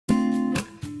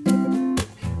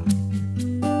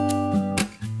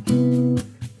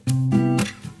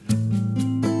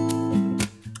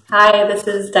Hi, this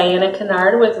is Diana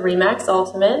Kinnaird with ReMax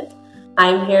Ultimate.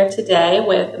 I'm here today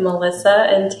with Melissa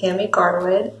and Tammie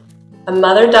Garwood, a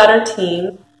mother-daughter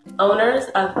team, owners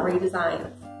of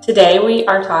REdesigns. Today we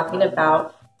are talking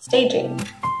about staging.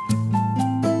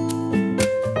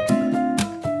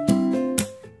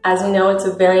 As you know, it's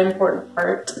a very important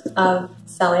part of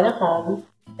selling a home,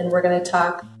 and we're going to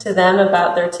talk to them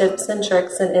about their tips and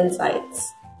tricks and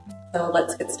insights. So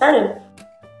let's get started.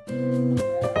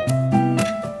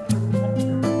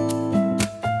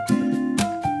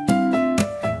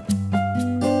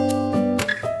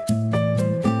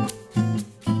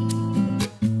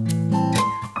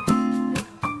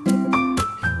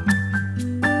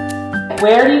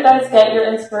 Where do you guys get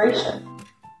your inspiration?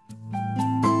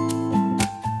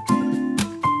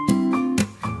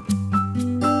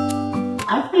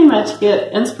 I pretty much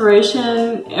get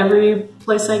inspiration every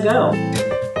place I go.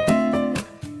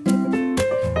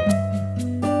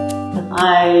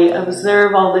 I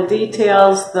observe all the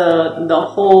details, the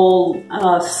whole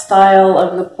style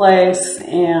of the place,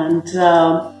 and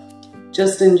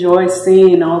just enjoy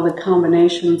seeing all the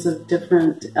combinations of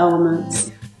different elements.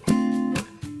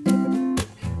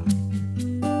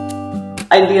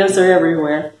 Ideas are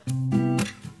everywhere.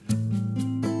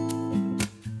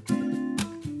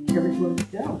 Everywhere we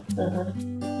go.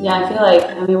 Yeah, I feel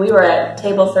like, we were at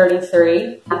table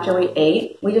 33 after we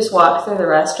ate. We just walked through the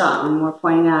restaurant and we're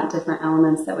pointing out different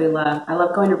elements that we love. I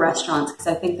love going to restaurants because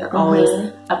I think they're always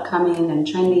upcoming and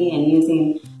trendy and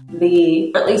using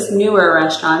or at least newer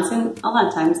restaurants, and a lot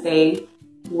of times they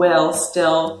will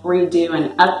still redo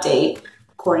and update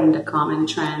according to common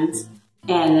trends.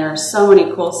 And there are so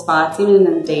many cool spots, even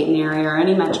in the Dayton area or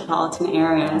any metropolitan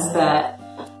areas, that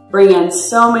bring in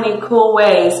so many cool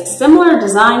ways, similar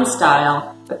design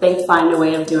style, but they find a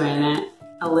way of doing it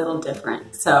a little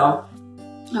different. So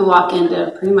I walk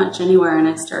into pretty much anywhere and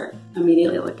I start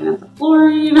immediately looking at the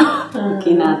floor,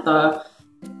 looking at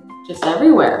just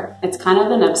everywhere. It's kind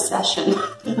of an obsession.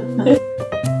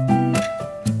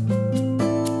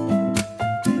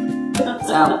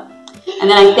 And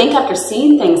then I think after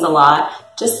seeing things a lot,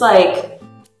 just like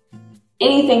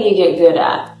anything you get good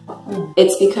at,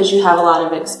 it's because you have a lot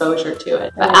of exposure to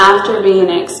it. But after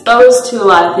being exposed to a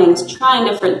lot of things, trying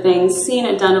different things, seeing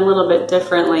it done a little bit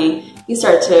differently, you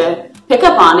start to pick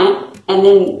up on it, and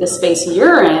then the space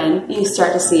you're in, you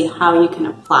start to see how you can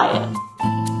apply it.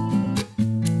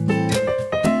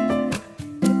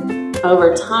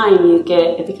 Over time,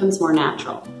 it becomes more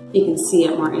natural. You can see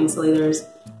it more easily.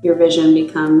 Your vision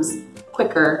becomes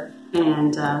quicker,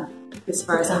 and as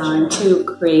far as how to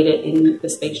create it in the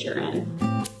space you're in.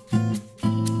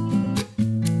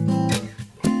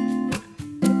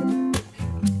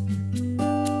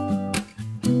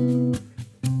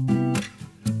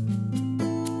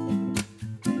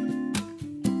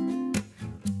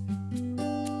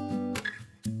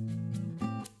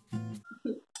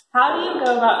 How do you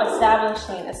go about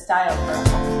establishing a style for a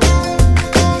home?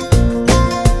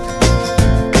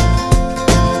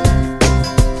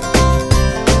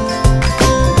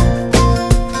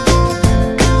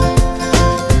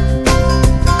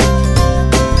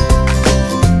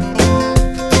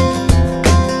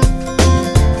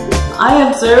 I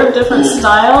observe different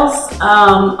styles.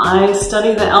 I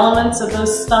study the elements of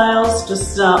those styles,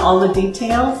 just all the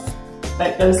details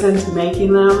that goes into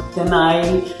making them. Then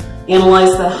I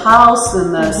analyze the house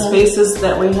and the spaces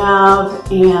that we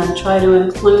have and try to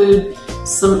include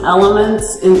some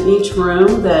elements in each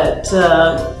room that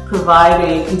provide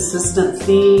a consistent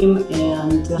theme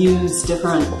and use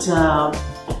different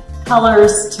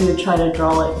colors to try to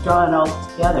draw it all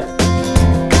together.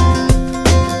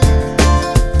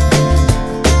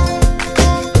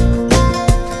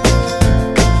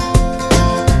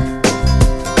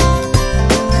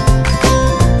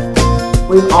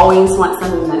 We always want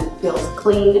something that feels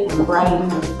clean and bright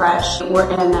and fresh.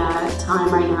 We're in a time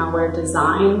right now where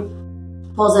design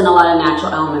pulls in a lot of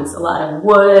natural elements, a lot of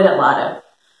wood, a lot of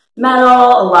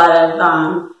metal, a lot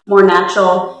of more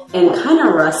natural and kind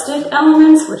of rustic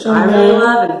elements, which I really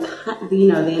love. And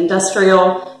the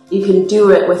industrial, you can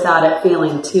do it without it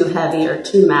feeling too heavy or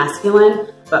too masculine,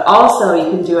 but also you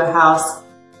can do a house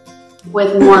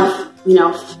with more,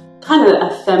 kind of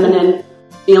a feminine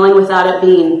feeling without it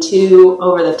being too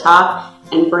over the top,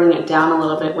 and bring it down a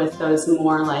little bit with those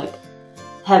more like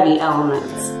heavy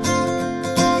elements.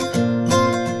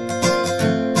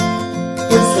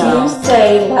 Would you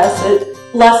say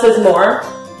less is more?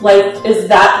 Like, is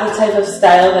that the type of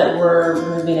style that we're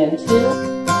moving into?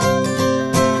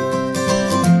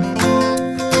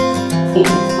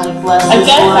 Like less I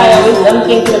guess I always am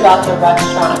thinking about the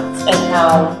restaurants and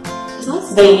how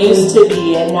they used to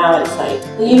be, and now it's like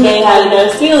they have no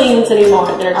ceilings anymore.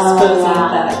 They're exposing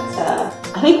that.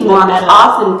 I think more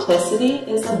authenticity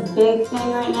is a big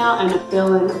thing right now, and a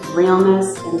feeling of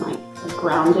realness and like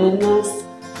groundedness.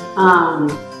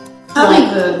 Having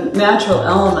the natural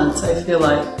elements, I feel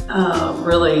like,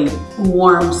 really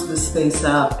warms the space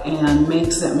up and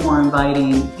makes it more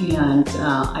inviting, and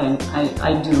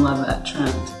I do love that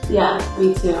trend. Yeah,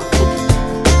 me too.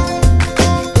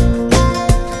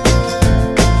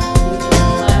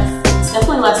 It's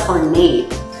definitely less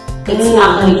ornate. It's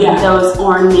not like those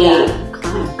ornate,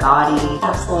 kind of gaudy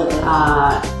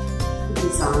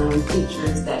design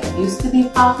features that used to be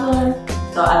popular.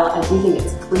 So I do think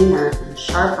it's cleaner and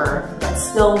sharper, but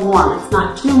still warm. It's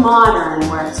not too modern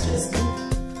where it's just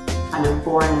kind of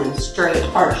boring and straight.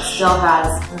 It still has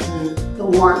the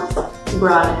warmth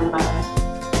brought in by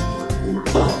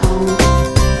natural elements.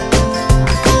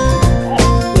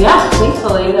 Yeah,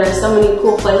 thankfully there are so many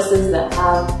cool places that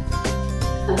have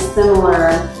a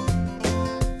similar.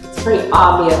 It's pretty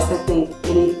obvious, I think,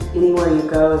 anywhere you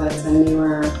go that's a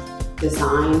newer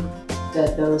design,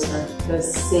 that those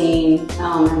same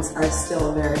elements are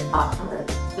still very popular.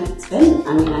 And it's been,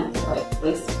 I mean, I feel like at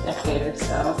least a decade or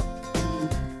so,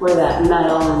 where that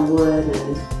metal and wood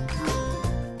and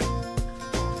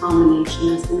combination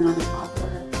has been really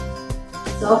popular.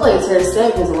 So hopefully it's here to stay,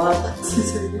 because a lot of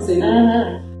places are using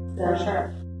it. For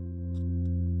sure.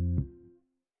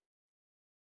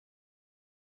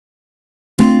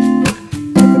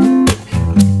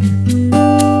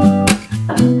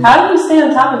 How do you stay on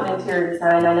top of interior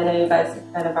design? I know you guys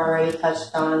have kind of already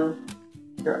touched on,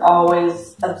 you're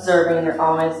always observing, you're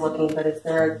always looking, but is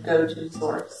there a go-to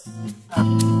source?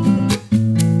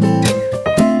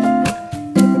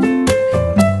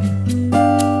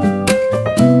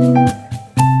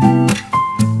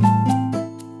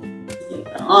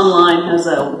 Online has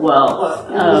a wealth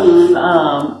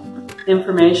of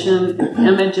information,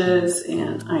 images,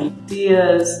 and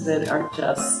ideas that are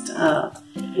just,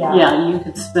 you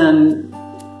could spend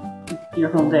your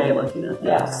whole day looking at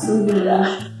this.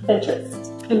 Pinterest.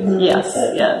 Yes.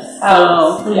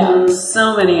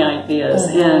 So many ideas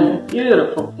and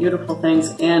beautiful, beautiful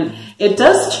things. And it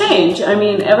does change, I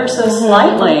mean, ever so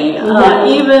slightly,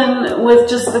 even with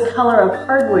just the color of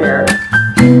hardware.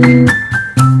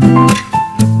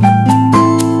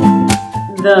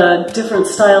 The different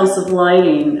styles of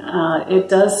lighting, it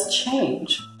does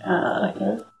change.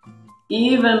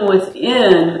 Even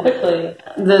within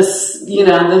this,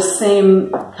 the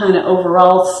same kind of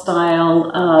overall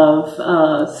style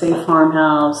of, say,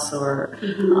 farmhouse or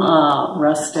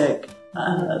rustic,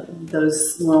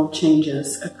 those little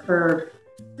changes occur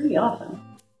pretty often.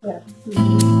 Yeah.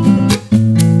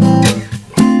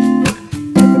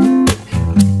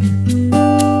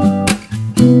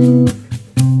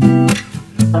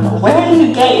 Where do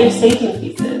you get your staging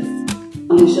pieces?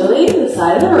 Usually the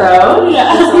side of the road.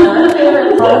 It's one of our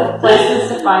favorite places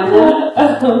to find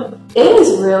them. It's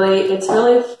really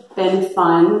been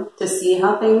fun to see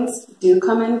how things do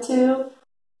come into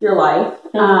your life.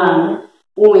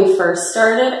 When we first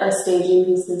started, our staging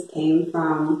pieces came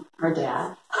from our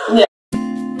dad.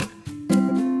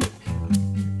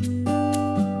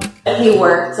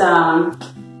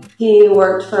 He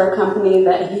worked for a company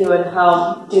that he would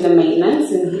help do the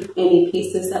maintenance, and any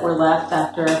pieces that were left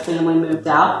after a family moved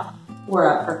out were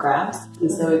up for grabs. And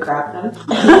so we grabbed them,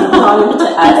 brought them to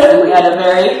us, and we had a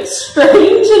very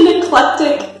strange and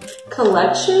eclectic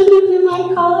collection, if you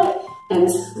might call it.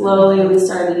 And slowly we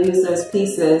started to use those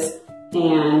pieces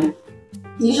and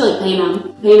usually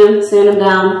paint them, sand them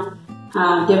down,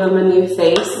 give them a new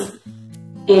face.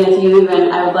 And if you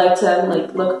I would like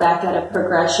to look back at a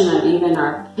progression of even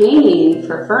our painting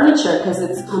for furniture, because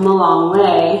it's come a long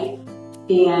way,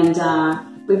 and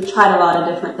we've tried a lot of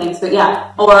different things. But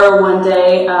yeah, or one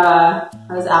day I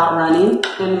was out running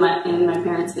in my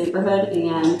parents' neighborhood,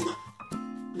 and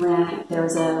there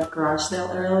was a garage sale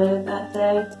earlier that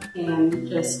day, and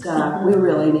just we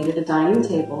really needed a dining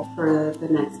table for the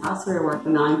next house we were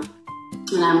working on.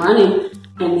 And I'm running,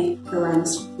 and he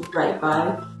runs right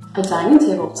by a dining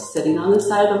table sitting on the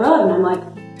side of the road, and I'm like,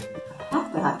 I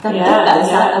have that. Gotta get that. Is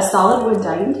that a solid wood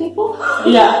dining table?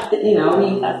 Yeah.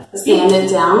 We sand it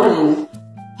down and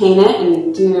paint it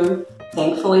and do.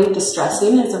 Thankfully,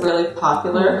 distressing is a really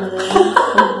popular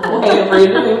way of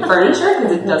redoing furniture,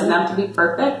 because it doesn't have to be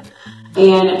perfect,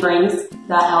 and it brings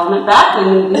that element back,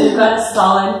 and you've got a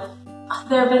solid.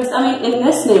 There have been, in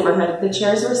this neighborhood, the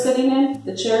chairs we're sitting in,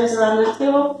 the chairs around that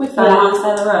table, we found them on the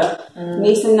side of the road.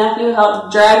 Niece and nephew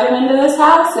helped drag them into this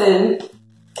house, and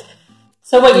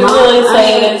so what you're really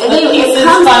saying is the pieces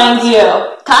find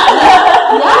you. Kind of.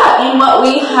 Yeah, and what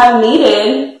we have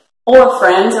needed, or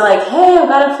friends are like, hey, I've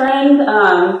got a friend,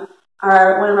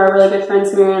 one of our really good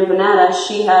friends, Miriam Bonetta,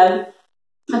 she had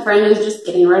a friend who's just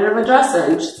getting rid of a dresser,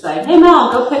 and she's like, hey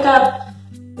Mel, go pick up,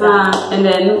 and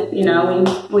then, you know,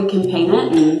 we can paint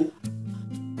it and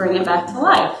bring it back to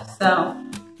life. So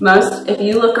if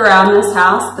you look around this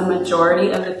house, the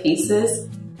majority of the pieces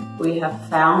we have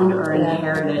found or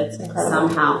inherited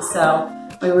somehow. So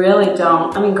we really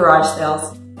don't, I mean, garage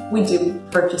sales, we do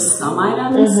purchase some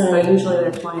items, but usually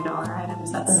they're $20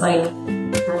 items. That's like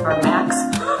kind of our max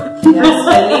for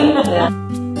spending. Yeah.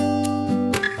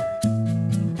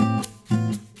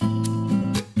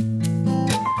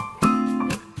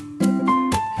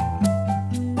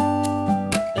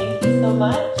 Thank you so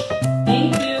much.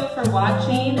 Thank you for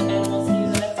watching